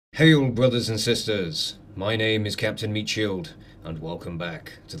Hail, brothers and sisters! My name is Captain Meatshield, and welcome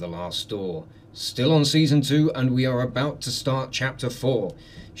back to The Last Door. Still on Season 2, and we are about to start Chapter 4.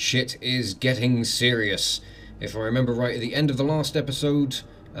 Shit is getting serious. If I remember right, at the end of the last episode,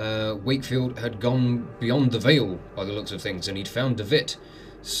 Wakefield had gone beyond the veil, by the looks of things, and he'd found Devitt.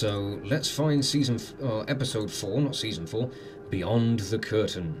 So, let's find Episode 4, not Season 4, Beyond the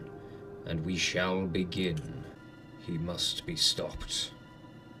Curtain. And we shall begin. He must be stopped.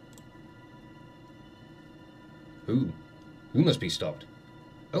 Who? Who must be stopped?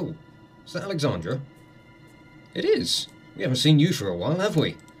 Oh, is that Alexandra? It is. We haven't seen you for a while, have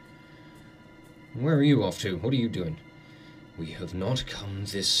we? Where are you off to? What are you doing? We have not come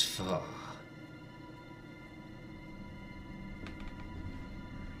this far.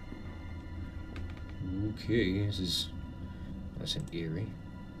 Okay, this is nice and eerie.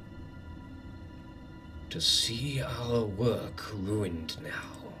 To see our work ruined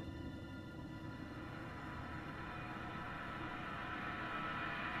now.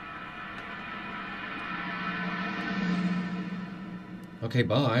 Okay,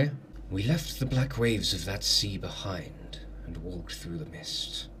 bye. We left the black waves of that sea behind and walked through the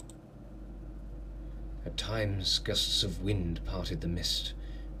mist. At times, gusts of wind parted the mist,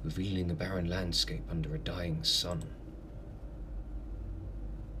 revealing a barren landscape under a dying sun.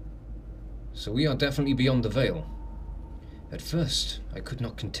 So we are definitely beyond the veil. At first, I could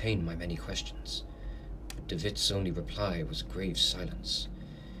not contain my many questions, but Devitt's only reply was a grave silence.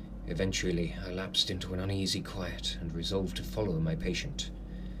 Eventually, I lapsed into an uneasy quiet and resolved to follow my patient.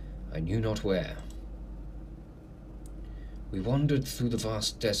 I knew not where. We wandered through the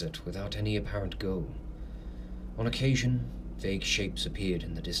vast desert without any apparent goal. On occasion, vague shapes appeared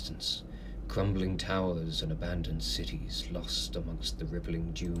in the distance, crumbling towers and abandoned cities lost amongst the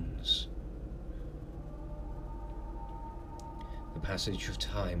rippling dunes. The passage of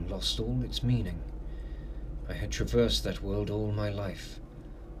time lost all its meaning. I had traversed that world all my life.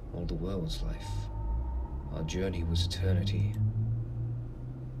 All the world's life. Our journey was eternity.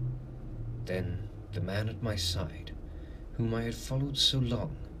 Then, the man at my side, whom I had followed so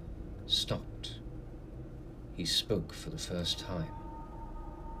long, stopped. He spoke for the first time.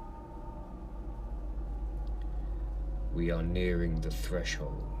 We are nearing the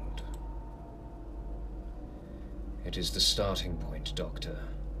threshold. It is the starting point, Doctor.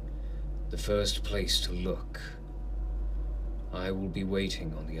 The first place to look. I will be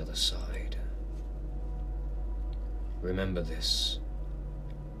waiting on the other side. Remember this.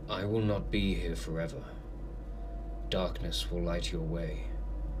 I will not be here forever. Darkness will light your way,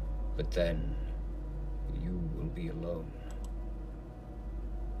 but then you will be alone.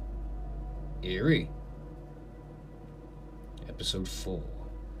 Eerie. Episode 4.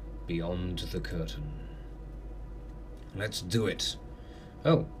 Beyond the Curtain. Let's do it.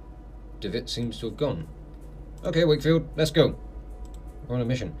 Oh, Devitt seems to have gone. Okay, Wakefield, let's go. We're on a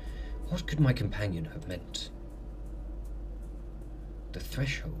mission. What could my companion have meant? The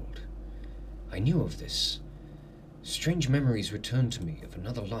threshold. I knew of this. Strange memories returned to me of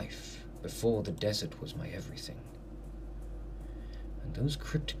another life before the desert was my everything. And those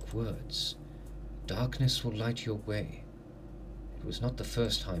cryptic words, darkness will light your way. It was not the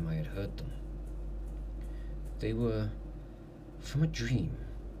first time I had heard them. They were from a dream,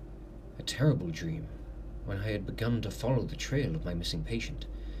 a terrible dream, when I had begun to follow the trail of my missing patient,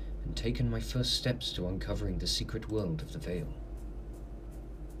 and taken my first steps to uncovering the secret world of the Veil.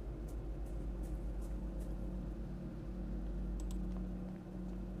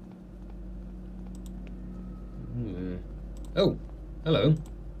 Oh, hello.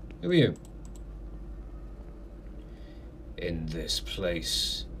 Who are you? In this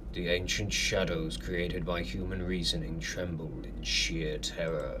place, the ancient shadows created by human reasoning trembled in sheer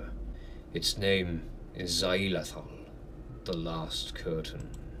terror. Its name is Xylothal, the Last Curtain.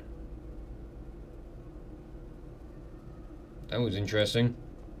 That was interesting.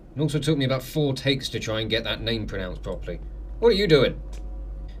 It also took me about 4 takes to try and get that name pronounced properly. What are you doing?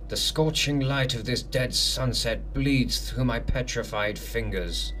 The scorching light of this dead sunset bleeds through my petrified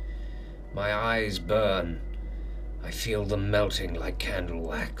fingers. My eyes burn. I feel them melting like candle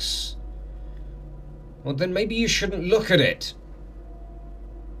wax. Well, then maybe you shouldn't look at it.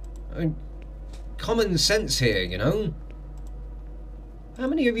 I mean, common sense here, you know? How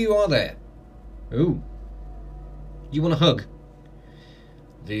many of you are there? Ooh. You want a hug?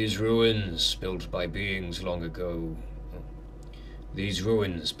 These ruins built by beings long ago. These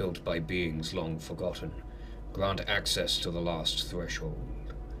ruins built by beings long forgotten grant access to the last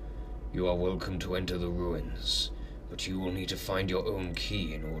threshold. You are welcome to enter the ruins, but you will need to find your own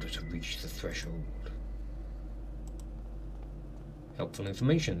key in order to reach the threshold. Helpful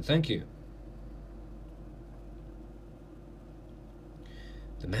information, thank you.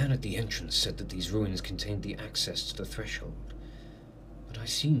 The man at the entrance said that these ruins contained the access to the threshold, but I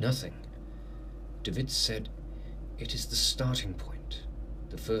see nothing. Devitt said it is the starting point,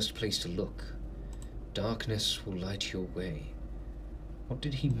 the first place to look. Darkness will light your way. What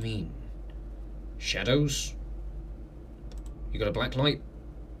did he mean? Shadows? You got a black light?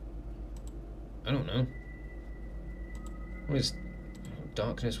 I don't know. What is...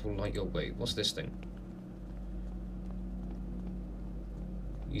 Darkness will light your way. What's this thing?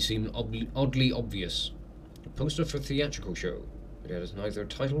 You seem oddly obvious. A poster for a theatrical show. It has neither a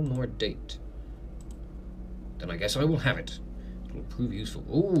title nor a date. Then I guess I will have it. It will prove useful.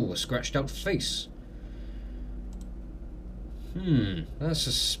 Ooh, a scratched out face.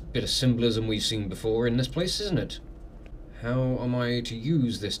 That's a bit of symbolism we've seen before in this place, isn't it? How am I to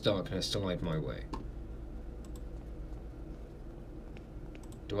use this darkness to light my way?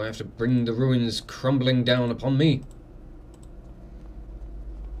 Do I have to bring the ruins crumbling down upon me?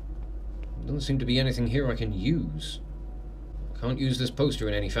 There doesn't seem to be anything here I can use. Can't use this poster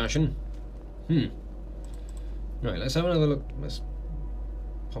in any fashion. Right, let's have another look. Let's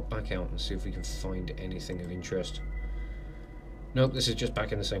pop back out and see if we can find anything of interest. Nope, this is just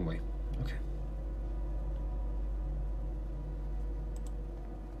back in the same way. Okay.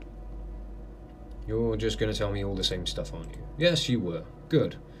 You're just going to tell me all the same stuff, aren't you? Yes, you were.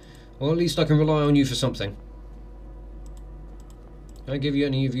 Good. Well, at least I can rely on you for something. Can I give you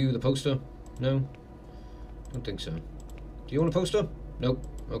any of you the poster? No? Don't think so. Do you want a poster? Nope.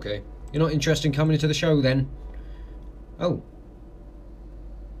 Okay. You're not interested in coming into the show, then? Oh.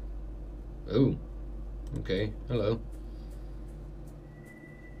 Oh. Okay. Hello.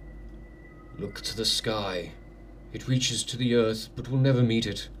 Look to the sky. It reaches to the earth, but will never meet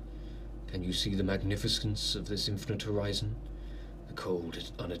it. Can you see the magnificence of this infinite horizon? The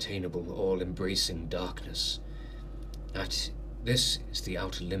cold, unattainable, all-embracing darkness. This is the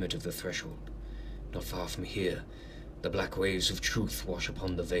outer limit of the threshold. Not far from here, the black waves of truth wash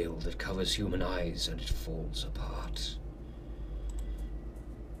upon the veil that covers human eyes, and it falls apart.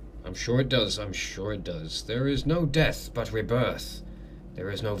 I'm sure it does, I'm sure it does. There is no death but rebirth. There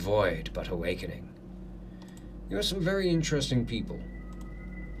is no void but awakening. You are some very interesting people.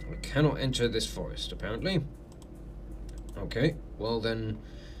 I cannot enter this forest, apparently. Okay, well then...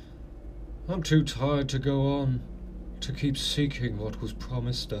 I'm too tired to go on, to keep seeking what was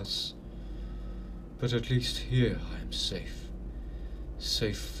promised us. But at least here I am safe.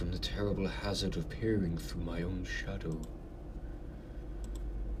 Safe from the terrible hazard of peering through my own shadow.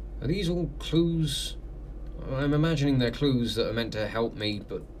 Are these all clues? I'm imagining they're clues that are meant to help me,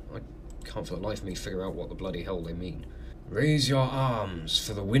 but I can't for the life of me figure out what the bloody hell they mean. Raise your arms,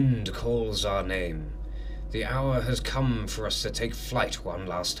 for the wind calls our name. The hour has come for us to take flight one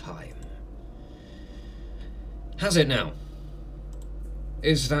last time. Has it now?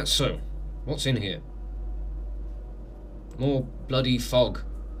 Is that so? What's in here? More bloody fog.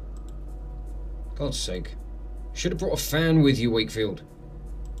 God's sake. Should have brought a fan with you, Wakefield.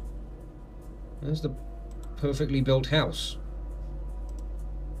 There's the perfectly built house.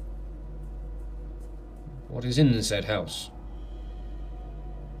 What is in said house?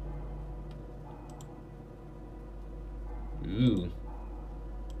 Ooh.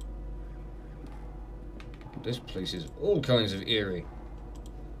 This place is all kinds of eerie.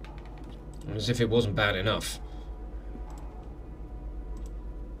 As if it wasn't bad enough.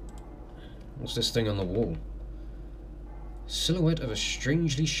 What's this thing on the wall? Silhouette of a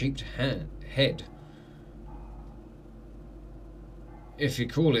strangely shaped head. If you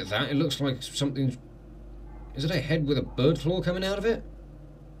call it that, it looks like something... Is it a head with a bird claw coming out of it?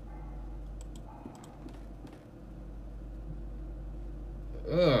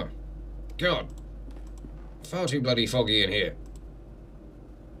 Ugh. God. Far too bloody foggy in here.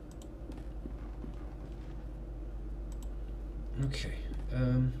 Okay.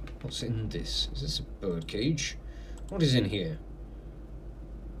 What's in this? Is this a bird cage? What is in here?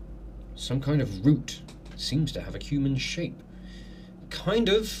 Some kind of root. Seems to have a human shape. Kind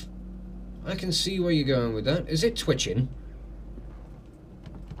of. I can see where you're going with that. Is it twitching?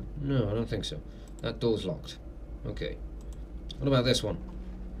 No, I don't think so. That door's locked. Okay. What about this one?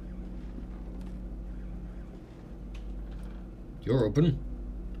 You're open.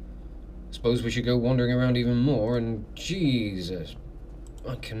 Suppose we should go wandering around even more, and Jesus,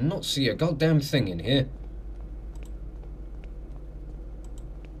 I cannot see a goddamn thing in here.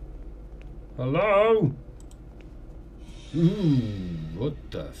 Hello? Ooh, what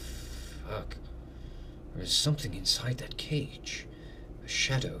the fuck? There's something inside that cage. A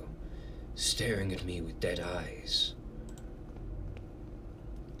shadow, staring at me with dead eyes.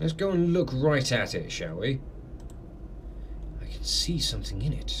 Let's go and look right at it, shall we? I can see something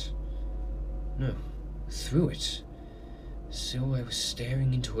in it. No, through it. So I was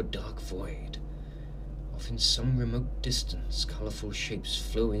staring into a dark void. Off in some remote distance, colourful shapes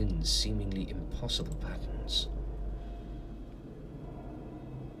flow in seemingly impossible patterns.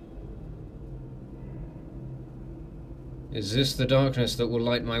 Is this the darkness that will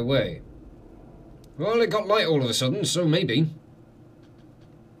light my way? Well, it got light all of a sudden, so maybe.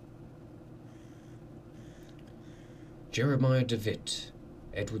 Jeremiah Devitt,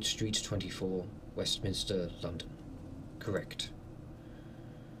 Edward Street 24, Westminster, London. Correct.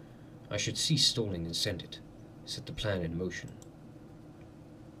 I should cease stalling and send it. Set the plan in motion.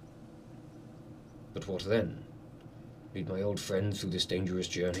 But what then? Lead my old friend through this dangerous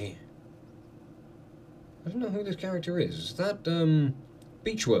journey? I don't know who this character is. Is that,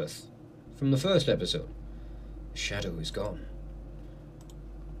 Beechworth from the first episode? The shadow is gone.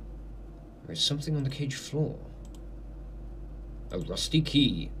 There is something on the cage floor. A rusty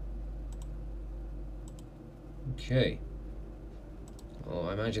key. Okay. Oh,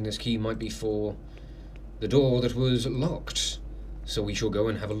 I imagine this key might be for the door that was locked. So we shall go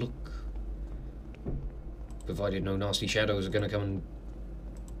and have a look. Provided no nasty shadows are going to come and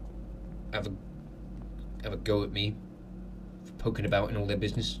have a go at me for poking about in all their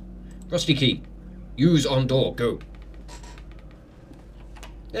business. Rusty key. Use on door. Go.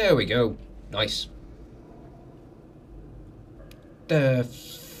 There we go. Nice. The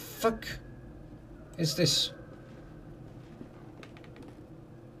fuck is this?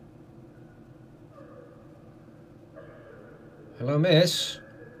 Hello, miss.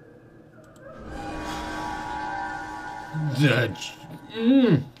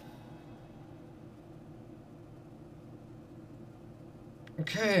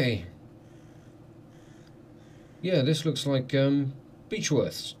 Okay. Yeah, this looks like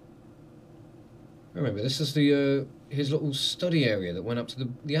Beechworth's. Remember, this is the his little study area that went up to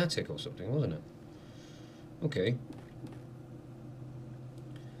the attic or something, wasn't it? Okay.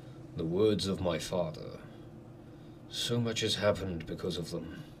 The words of my father. So much has happened because of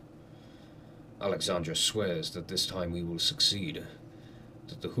them. Alexandra swears that this time we will succeed,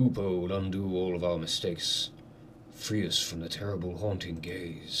 that the Hoopoe will undo all of our mistakes, free us from the terrible haunting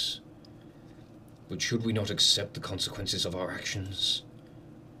gaze. But should we not accept the consequences of our actions?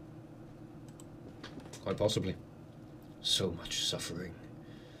 Quite possibly. So much suffering,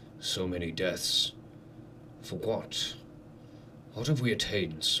 so many deaths. For what? What have we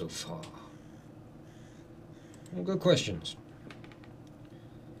attained so far? Well, good questions.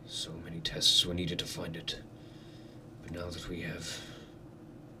 So many tests were needed to find it. But now that we have...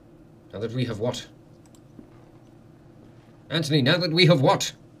 Now that we have what? Anthony, now that we have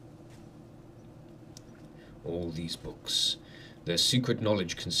what? All these books, their secret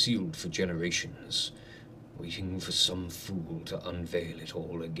knowledge concealed for generations, waiting for some fool to unveil it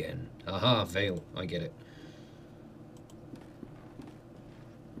all again. Aha, veil, I get it.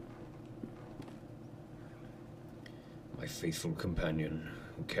 My faithful companion,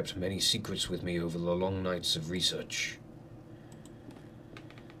 who kept many secrets with me over the long nights of research.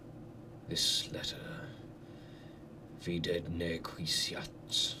 This letter, Vided ne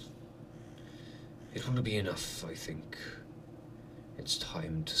quisiat. It will be enough, I think. It's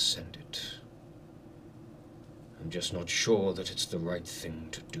time to send it. I'm just not sure that it's the right thing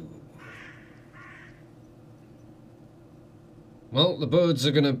to do. Well, the birds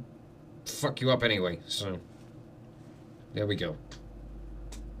are gonna fuck you up anyway, so... There we go.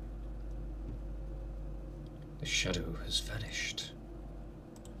 The shadow has vanished.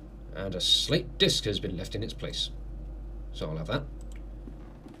 And a slate disc has been left in its place. So I'll have that.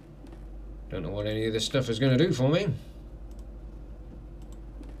 Don't know what any of this stuff is going to do for me.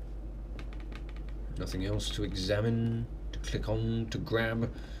 Nothing else to examine, to click on, to grab.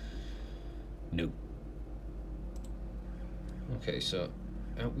 No. Okay, so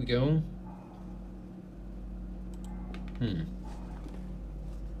out we go.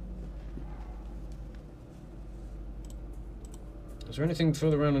 Is there anything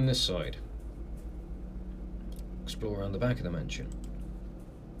further around on this side? Explore around the back of the mansion.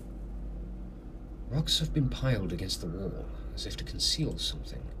 Rocks have been piled against the wall, as if to conceal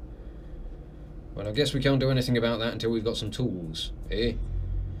something. Well, I guess we can't do anything about that until we've got some tools, eh?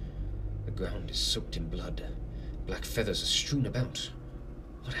 The ground is soaked in blood. Black feathers are strewn about.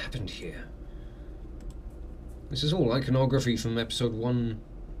 What happened here? This is all iconography from episode 1,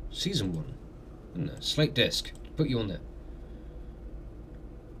 season 1. Isn't it? Slate disc. Put you on there.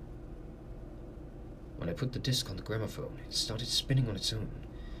 When I put the disc on the gramophone, it started spinning on its own.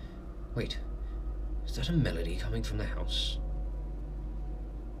 Wait, is that a melody coming from the house?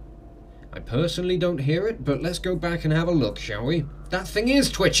 I personally don't hear it, but let's go back and have a look, shall we? That thing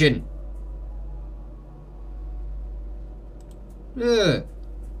is twitching! Ugh.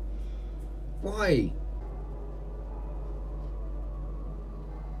 Why?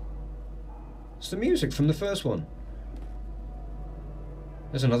 It's the music from the first one.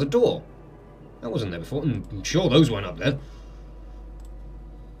 There's another door. That wasn't there before, and I'm sure those weren't up there.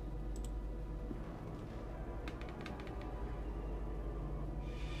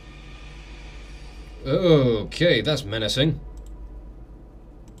 Okay, that's menacing.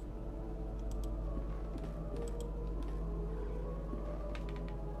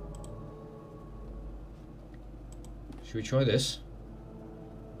 Should we try this?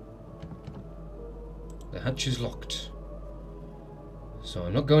 The hatch is locked. So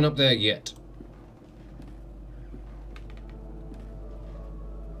I'm not going up there yet.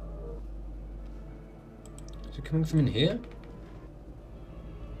 Is it coming from in here?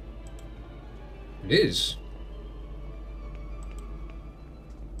 It is.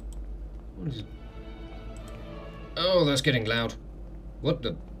 What is it? Oh, that's getting loud. What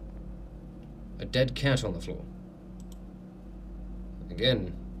the? A dead cat on the floor.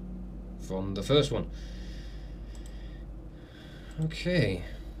 Again, from the first one. Okay,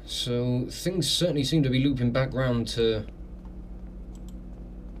 so things certainly seem to be looping back round to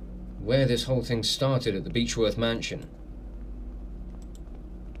where this whole thing started at the Beechworth Mansion.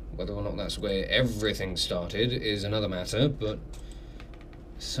 Whether or not that's where everything started is another matter, but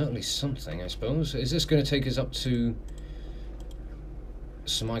certainly something, I suppose. Is this going to take us up to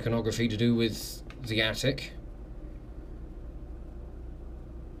some iconography to do with the attic?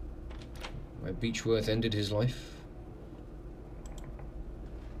 Where Beechworth ended his life?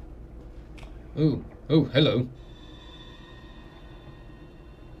 Oh, hello.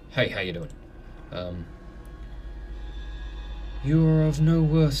 Hey, how you doing? You are of no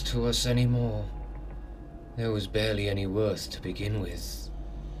worth to us anymore. There was barely any worth to begin with.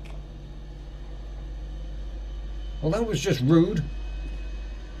 Well, that was just rude.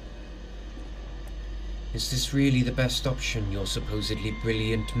 Is this really the best option your supposedly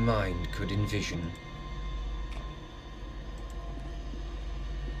brilliant mind could envision?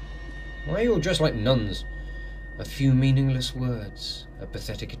 Why are you all dressed like nuns? A few meaningless words, a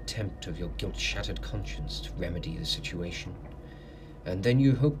pathetic attempt of your guilt-shattered conscience to remedy the situation. And then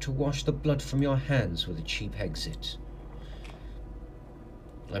you hope to wash the blood from your hands with a cheap exit.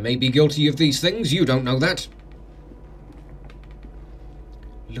 I may be guilty of these things, you don't know that.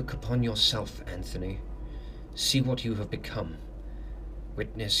 Look upon yourself, Anthony. See what you have become.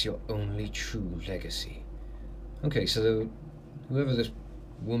 Witness your only true legacy. Okay, so whoever this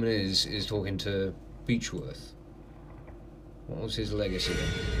woman is talking to Beechworth. What was his legacy then?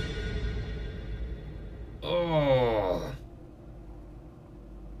 Oh!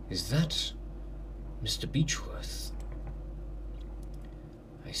 Is that Mr. Beechworth?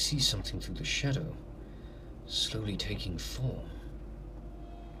 I see something through the shadow, slowly taking form.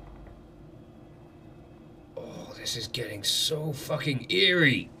 Oh, this is getting so fucking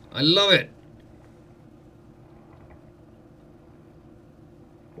eerie. I love it.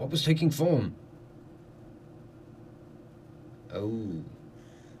 What was taking form? Oh,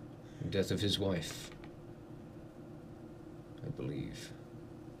 the death of his wife, I believe.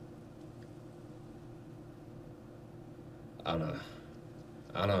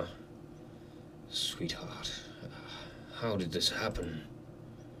 Anna, sweetheart, how did this happen?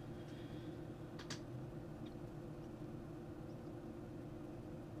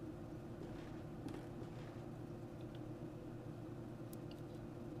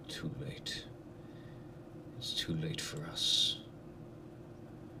 Too late. It's too late for us.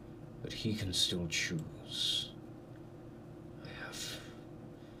 But he can still choose. I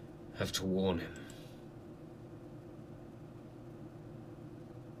have to warn him.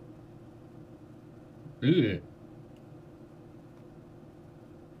 Ugh.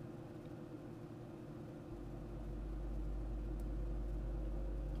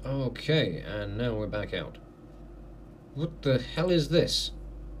 Okay, and now we're back out. What the hell is this?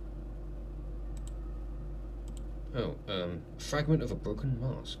 Oh, fragment of a broken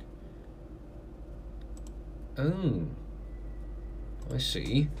mask. Oh, I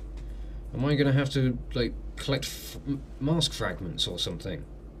see. Am I gonna have to, like, collect mask fragments or something?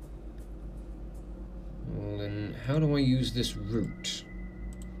 Well, then, how do I use this route?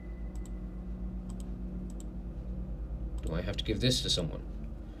 Do I have to give this to someone?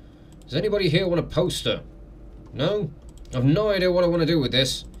 Does anybody here want a poster? No? I've no idea what I want to do with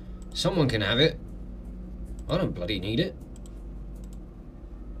this. Someone can have it. I don't bloody need it.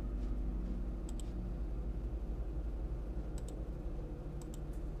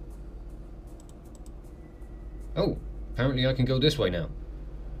 Oh, apparently I can go this way now.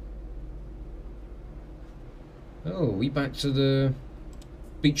 Oh, we back to the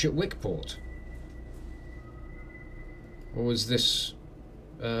beach at Wickport. Or was this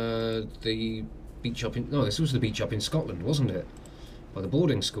the beach up in... No, this was the beach up in Scotland, wasn't it? By the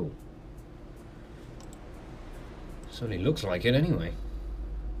boarding school. Certainly looks like it anyway.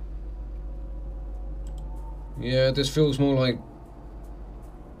 Yeah, this feels more like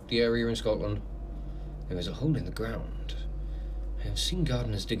the area in Scotland. There is a hole in the ground. I have seen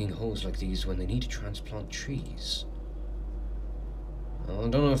gardeners digging holes like these when they need to transplant trees. I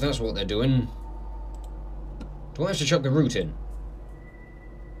don't know if that's what they're doing. Do I have to chuck the root in?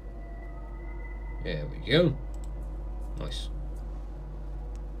 There we go. Nice.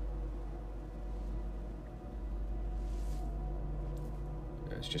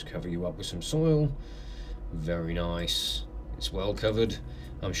 Let's just cover you up with some soil. Very nice. It's well covered.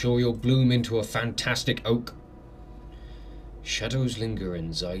 I'm sure you'll bloom into a fantastic oak. Shadows linger in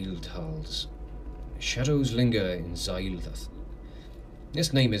Zailthals. Shadows linger in Zailthals.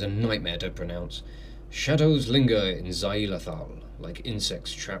 This name is a nightmare to pronounce. Shadows linger in Zailthal, like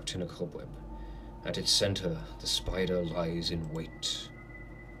insects trapped in a cobweb. At its center, the spider lies in wait.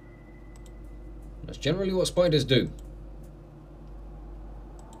 That's generally what spiders do.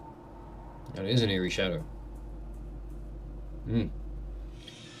 That is an eerie shadow.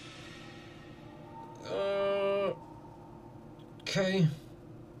 Okay.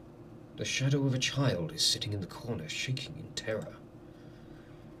 The shadow of a child is sitting in the corner, shaking in terror.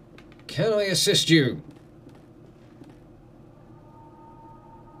 Can I assist you?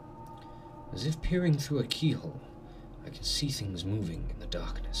 As if peering through a keyhole, I can see things moving in the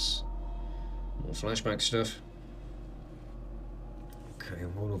darkness. More flashback stuff. Okay,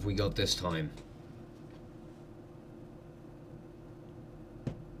 what have we got this time?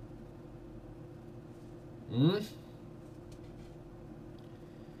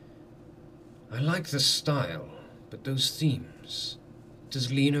 I like the style, but those themes.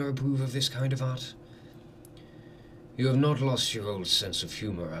 Does Lena approve of this kind of art? You have not lost your old sense of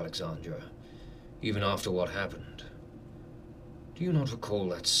humor, Alexandra, even after what happened. Do you not recall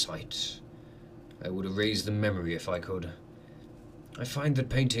that sight? I would erase the memory if I could. I find that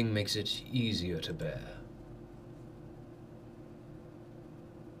painting makes it easier to bear.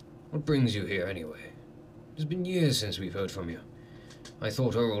 What brings you here, anyway? It has been years since we've heard from you. I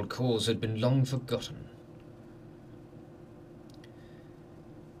thought our old cause had been long forgotten.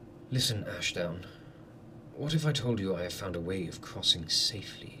 Listen, Ashdown. What if I told you I have found a way of crossing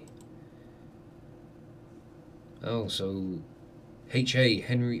safely? Oh, so... H.A.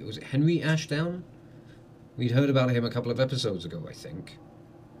 Henry... Was it Henry Ashdown? We'd heard about him a couple of episodes ago, I think.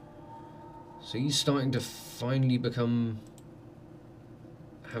 So he's starting to finally become...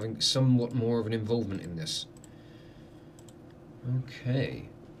 having somewhat more of an involvement in this. Okay.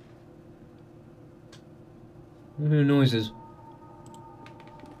 I hear noises.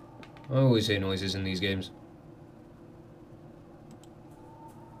 I always hear noises in these games.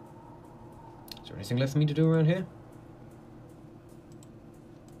 Is there anything left for me to do around here?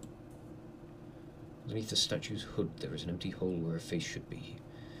 Underneath the statue's hood, there is an empty hole where a face should be.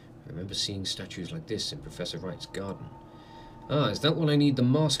 I remember seeing statues like this in Professor Wright's garden. Ah, is that what I need the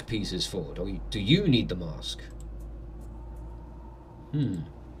mask pieces for? Do you need the mask?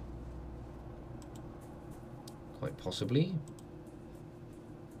 Quite possibly.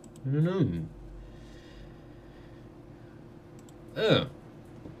 I don't know. Oh.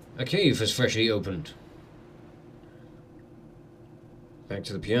 A cave has freshly opened. Back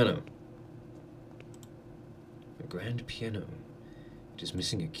to the piano. A grand piano. It is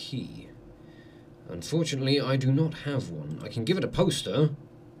missing a key. Unfortunately, I do not have one. I can give it a poster.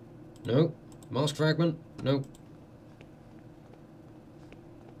 No. Mask fragment? No.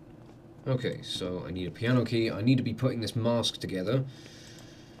 Okay, so I need a piano key. I need to be putting this mask together.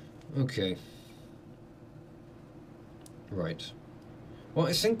 Okay. Right. Well,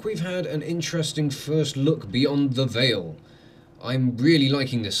 I think we've had an interesting first look beyond the veil. I'm really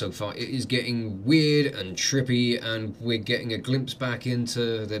liking this so far. It is getting weird and trippy, and we're getting a glimpse back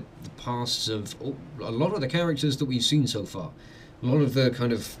into the pasts of a lot of the characters that we've seen so far. A lot of the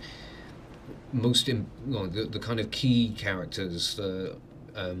kind of the kind of key characters,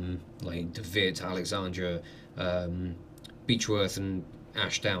 like Devitt, Alexandra, Beechworth, and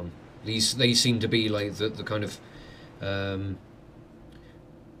Ashdown. They seem to be like the kind of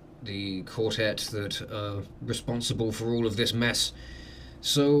the quartet that are responsible for all of this mess.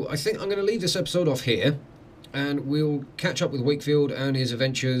 So I think I'm going to leave this episode off here, and we'll catch up with Wakefield and his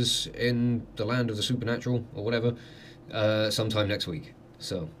adventures in the land of the supernatural, or whatever, sometime next week.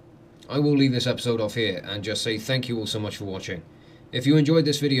 So I will leave this episode off here and just say thank you all so much for watching. If you enjoyed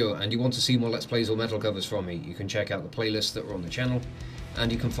this video and you want to see more Let's Plays or metal covers from me, you can check out the playlists that are on the channel,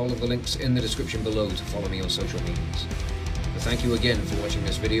 and you can follow the links in the description below to follow me on social medias. But thank you again for watching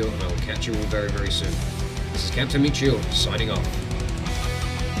this video, and I will catch you all very, very soon. This is Captain Meatshield, signing off.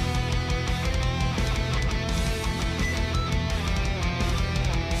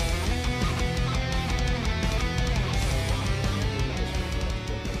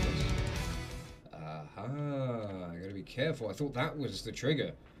 I gotta be careful. I thought that was the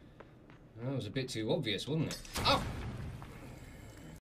trigger. That was a bit too obvious, wasn't it? Oh!